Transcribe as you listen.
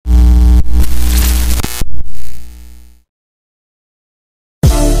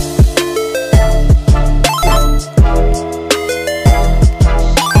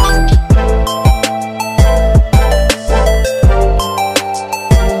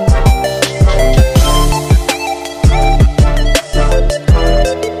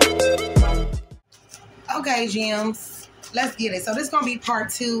Okay, gems. Let's get it. So this is going to be part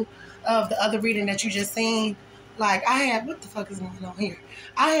 2 of the other reading that you just seen. Like, I had... What the fuck is going on here?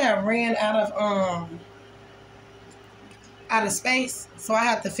 I had ran out of space. So I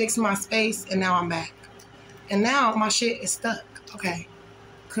had to fix my space, and now I'm back. And now my shit is stuck. Okay.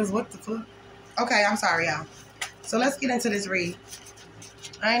 Because what the fuck? Okay, I'm sorry, y'all. So let's get into this read.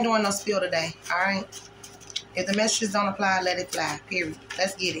 I ain't doing no spill today, all right? If the messages don't apply, let it fly, period.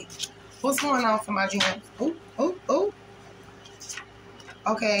 Let's get it. What's going on for my gems? Ooh, ooh, ooh.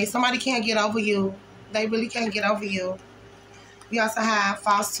 Okay, somebody can't get over you. They really can't get over you. We also have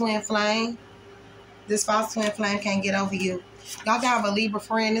false twin flame. This false twin flame can't get over you. Y'all can have a Libra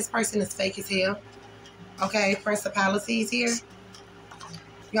friend. This person is fake as hell. Okay, principalities here.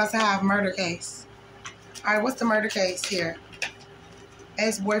 You also have murder case. All right, what's the murder case here?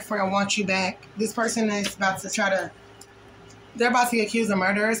 Ex-boyfriend wants you back. This person is about to try to... They're about to get accused of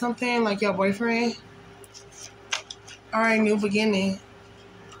murder or something, like your boyfriend. All right, new beginning.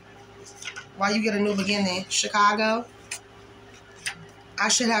 Why you get a new beginning? Chicago. I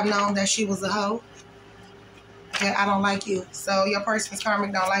should have known that she was a hoe. Okay, I don't like you. So your person's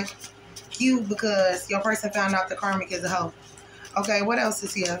karmic don't like you because your person found out the karmic is a hoe. Okay, what else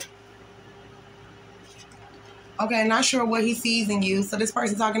is here? Okay, not sure what he sees in you. So this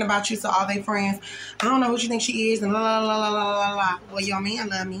person talking about you, so all they friends. I don't know what you think she is, and la la la la la la la. Well, your man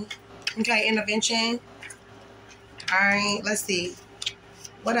love me. Okay, intervention. All right, let's see.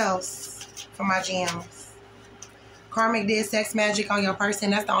 What else for my gems? Karmic did sex magic on your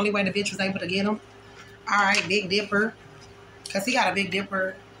person. That's the only way the bitch was able to get him. All right, Big Dipper. Because he got a Big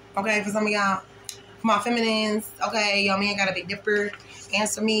Dipper. Okay, for some of y'all. For my feminines. Okay, your man got a Big Dipper.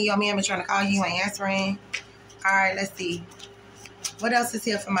 Answer me. Your man been trying to call you. You ain't answering. All right, let's see. What else is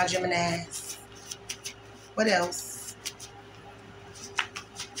here for my Geminis? What else?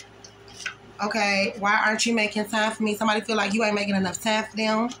 Okay, why aren't you making time for me? Somebody feel like you ain't making enough time for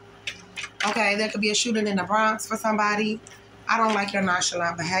them. Okay, there could be a shooting in the Bronx for somebody. I don't like your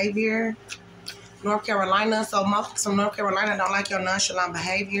nonchalant behavior. North Carolina, so most from North Carolina don't like your nonchalant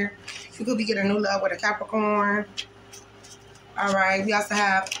behavior. You could be getting a new love with a Capricorn. All right, we also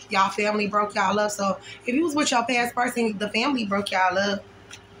have y'all family broke y'all up. So if you was with your past person, the family broke y'all up.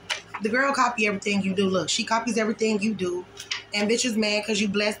 The girl copy everything you do. Look, she copies everything you do. And bitches mad because you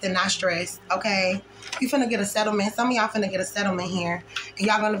blessed and not stressed, okay? You finna get a settlement. Some of y'all finna get a settlement here. And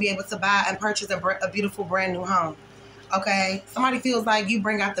y'all gonna be able to buy and purchase a beautiful brand new home, okay? Somebody feels like you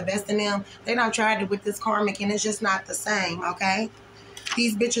bring out the best in them. They done tried it with this karmic and it's just not the same, okay?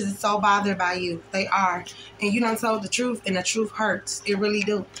 These bitches is so bothered by you. They are. And you done told the truth, and the truth hurts. It really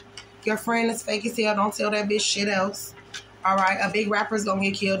do. Your friend is fake as hell. Don't tell that bitch shit else. All right? A big rapper's gonna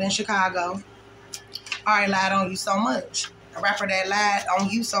get killed in Chicago. All right, lied on you so much. A rapper that lied on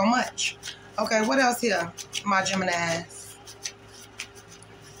you so much. Okay, what else here? My Geminis.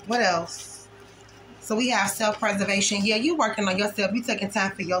 What else? So we have self-preservation. Yeah, you working on yourself. You taking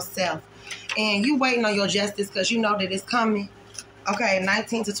time for yourself. And you waiting on your justice because you know that it's coming. Okay,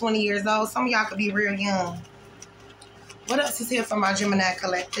 19 to 20 years old. Some of y'all could be real young. What else is here for my Gemini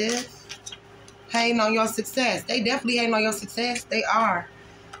collective? Hating on your success. They definitely hating on your success. They are.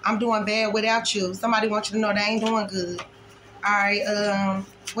 I'm doing bad without you. Somebody wants you to know they ain't doing good. All right,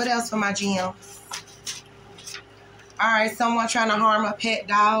 what else for my gems? All right, someone trying to harm a pet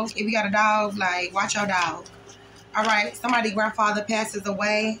dog. If you got a dog, like, watch your dog. All right, somebody's grandfather passes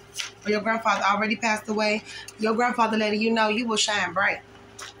away, or your grandfather already passed away. Your grandfather letting you know you will shine bright.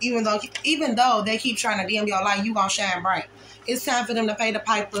 Even though they keep trying to dim your light, you gonna shine bright. It's time for them to pay the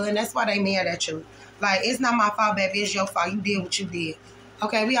piper, and that's why they mad at you. Like, it's not my fault, baby. It's your fault. You did what you did.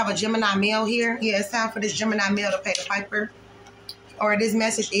 Okay, we have a Gemini male here. Yeah, it's time for this Gemini male to pay the piper. Or this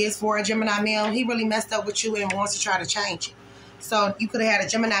message is for a Gemini male. He really messed up with you and wants to try to change it. So you could have had a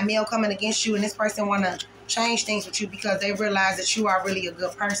Gemini male coming against you, and this person want to change things with you because they realize that you are really a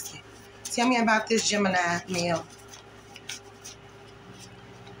good person. Tell me about this Gemini male.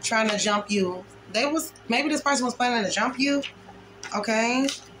 Trying to jump you. Maybe this person was planning to jump you. Okay.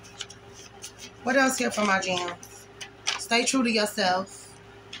 What else here for my gems? Stay true to yourself.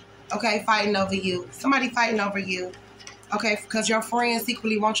 Okay, fighting over you. Somebody fighting over you. Okay, because your friends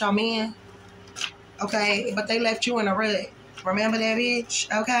secretly want your man. Okay, but they left you in a rut. Remember that,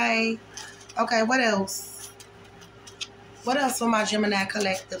 bitch? Okay. Okay, what else? What else for my Gemini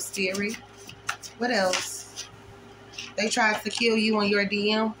collective spirit? What else? They tried to kill you on your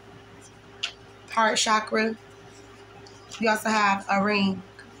DM. Heart chakra. You also have a ring.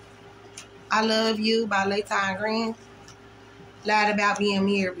 I Love You by Layton Green. Lied about being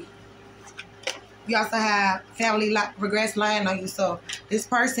married. You also have family regrets lying on you. So this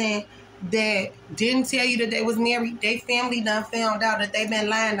person that didn't tell you that they was married. They family done found out that they been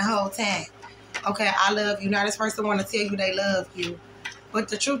lying the whole time. Okay, I love you. Now this person want to tell you they love you. But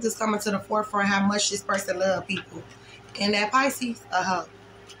the truth is coming to the forefront how much this person love people. And that Pisces, a hoe.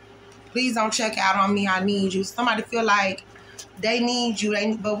 Please don't check out on me. I need you. Somebody feel like they need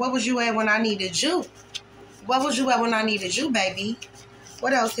you. But what was you at when I needed you? What was you at when I needed you, baby?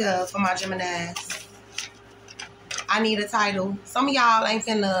 What else here for my Geminis? I need a title. Some of y'all ain't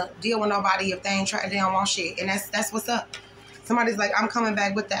finna deal with nobody if they don't want shit. And that's what's up. Somebody's like, I'm coming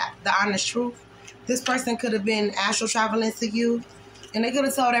back with the honest truth. This person could have been astral traveling to you. And they could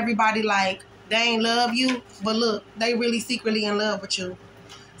have told everybody, like, they ain't love you. But look, they really secretly in love with you.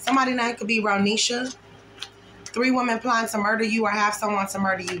 Somebody now could be Ronisha. 3 women planning to murder you or have someone to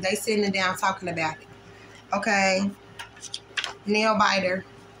murder you. They sitting down talking about it. Okay. Nail biter.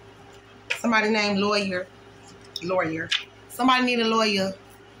 Somebody named Lawyer. Somebody need a lawyer.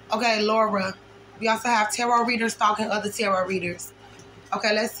 Okay, Laura. We also have tarot readers stalking other tarot readers.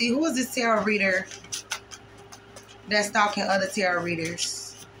 Okay, let's see. Who is this tarot reader that's stalking other tarot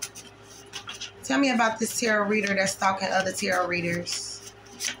readers? Tell me about this tarot reader that's stalking other tarot readers.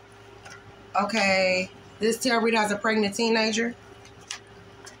 Okay. This tarot reader has a pregnant teenager.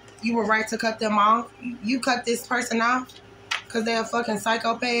 You were right to cut them off. You cut this person off because they're a fucking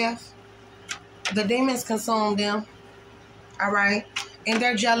psychopath. The demons consume them. All right? And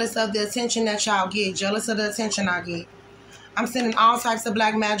they're jealous of the attention that y'all get. Jealous of the attention I get. I'm sending all types of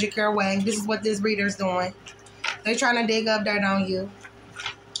black magic your way. This is what this reader's doing. They trying to dig up dirt on you.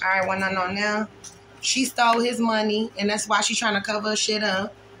 All right, what I know now. She stole his money, and that's why she's trying to cover her shit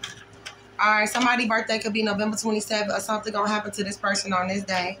up. All right, somebody's birthday could be November 27th or something gonna happen to this person on this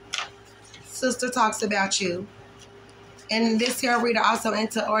day. Sister talks about you. And this tarot reader also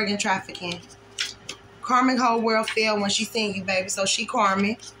into organ trafficking. Karmic whole world failed when she seen you, baby. So she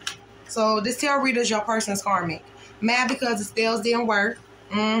karmic. So this tarot reader is your person's karmic. Mad because the spells didn't work.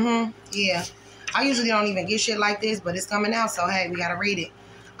 Yeah. I usually don't even get shit like this, but it's coming out. So, hey, we got to read it.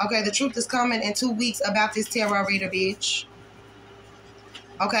 Okay, the truth is coming in 2 weeks about this tarot reader, bitch.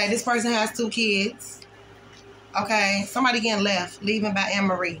 Okay, this person has 2 kids. Okay, somebody getting left, leaving by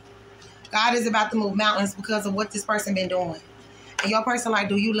Anne-Marie. God is about to move mountains because of what this person been doing. And your person like,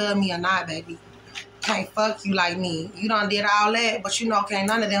 do you love me or not, baby? Can't fuck you like me. You done did all that, but you know, can't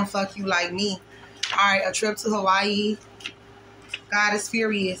none of them fuck you like me. All right, a trip to Hawaii. God is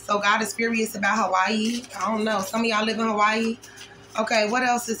furious. So God is furious about Hawaii. I don't know. Some of y'all live in Hawaii. Okay, what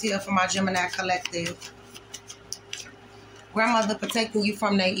else is here for my Gemini collective? Grandmother protecting you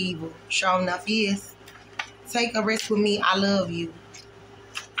from their evil. Sure enough, yes. Take a risk with me. I love you.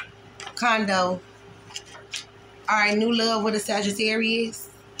 Condo. All right, new love with a Sagittarius.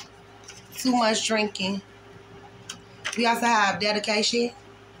 Too much drinking. We also have dedication.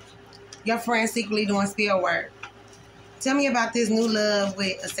 Your friend secretly doing spell work. Tell me about this new love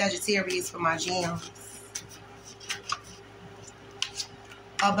with a Sagittarius for my gems.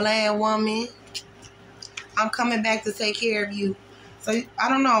 A blind woman. I'm coming back to take care of you. So, I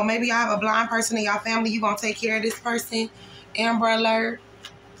don't know. Maybe I have a blind person in your family. You going to take care of this person. Amber alert.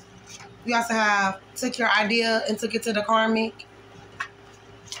 We also have took your idea and took it to the karmic.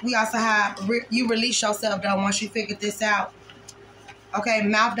 We also have you release yourself, though, once you figured this out. Okay,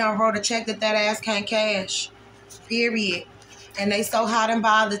 mouth done wrote a check that ass can't cash. Period. And they so hot and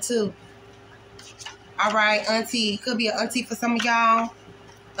bothered, too. All right, auntie. Could be an auntie for some of y'all.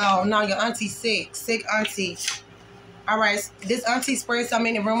 Oh, no, your auntie's sick. Sick auntie. All right, this auntie spread so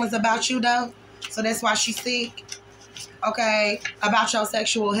many rumors about you, though. So that's why she's sick. Okay, about your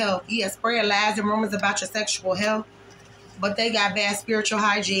sexual health. Yeah, spread lies and rumors about your sexual health. But they got bad spiritual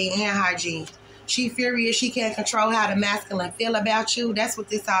hygiene and hygiene. She furious. She can't control how the masculine feel about you. That's what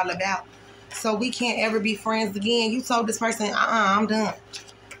this all about. So we can't ever be friends again. You told this person, I'm done.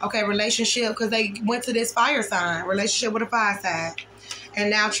 Okay, relationship, because they went to this fire sign. Relationship with a fire sign. And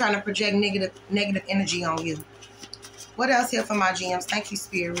now trying to project negative energy on you. What else here for my gems? Thank you,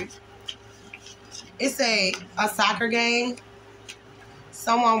 Spirit. It's a soccer game.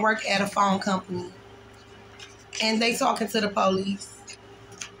 Someone work at a phone company. And they talking to the police.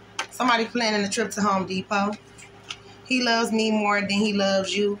 Somebody planning a trip to Home Depot. He loves me more than he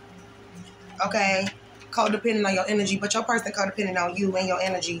loves you. Okay? Codependent on your energy. But your person codependent on you and your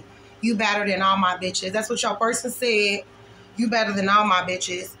energy. You better than all my bitches. That's what your person said. You better than all my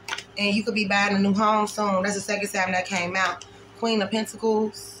bitches. And you could be buying a new home soon. That's the second time that came out. Queen of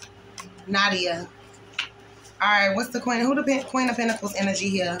Pentacles. Nadia. All right, what's the Queen? Who the Queen of Pentacles energy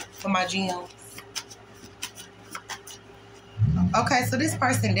here for my gems? Okay, so this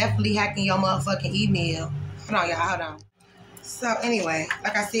person definitely hacking your motherfucking email. Hold on, y'all. Hold on. So anyway,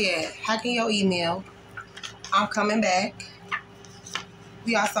 like I said, hacking your email. I'm coming back.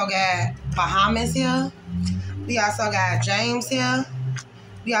 We also got Bahamas here. We also got James here.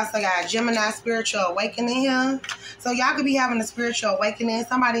 We also got Gemini Spiritual Awakening here. So y'all could be having a spiritual awakening.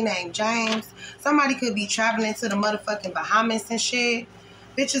 Somebody named James. Somebody could be traveling to the motherfucking Bahamas and shit.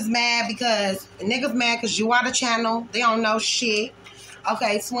 Bitches mad because niggas mad because you are the channel. They don't know shit.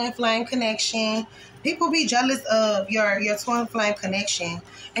 Okay, twin flame connection. People be jealous of your twin flame connection.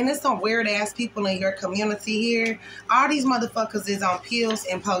 And there's some weird ass people in your community here. All these motherfuckers is on pills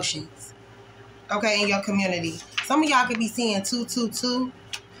and potions. Okay, in your community. Some of y'all could be seeing 222.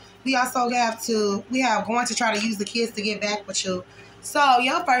 We also have going to try to use the kids to get back with you. So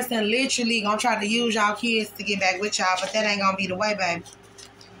your person literally gonna try to use y'all kids to get back with y'all, but that ain't gonna be the way, baby.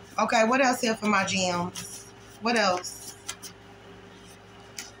 Okay, what else here for my gems? What else?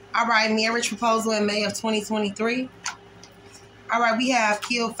 All right, marriage proposal in May of 2023. All right, we have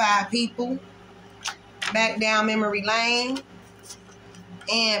killed 5 people, back down memory lane,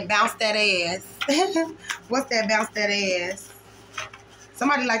 and bounce that ass. What's that bounce that ass?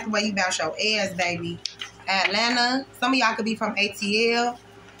 Somebody like the way you bounce your ass, baby. Atlanta. Some of y'all could be from ATL.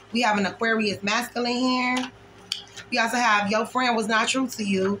 We have an Aquarius masculine here. We also have your friend was not true to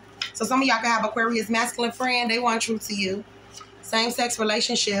you. So some of y'all could have Aquarius masculine friend. They weren't true to you. Same-sex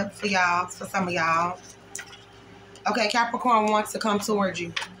relationship for y'all, for some of y'all. Okay, Capricorn wants to come towards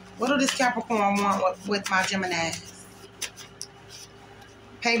you. What do this Capricorn want with my Geminis?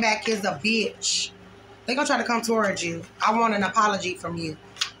 Payback is a bitch. They're going to try to come towards you. I want an apology from you.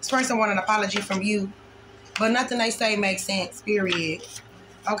 This person want an apology from you. But nothing they say makes sense, period.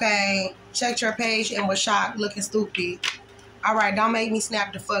 Okay, checked your page and was shocked, looking stupid. All right, don't make me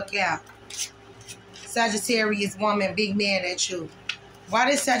snap the fuck out. Sagittarius woman big mad at you. Why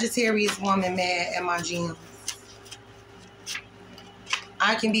this Sagittarius woman mad at my gems?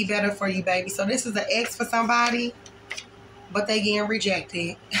 I can be better for you, baby. So this is an ex for somebody, but they getting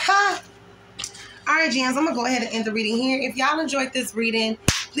rejected. Ha! All right, gems, I'm going to go ahead and end the reading here. If y'all enjoyed this reading,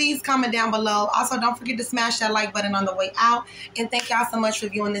 please comment down below. Also, don't forget to smash that like button on the way out. And thank y'all so much for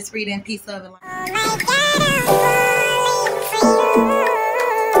viewing this reading. Peace, love, and light.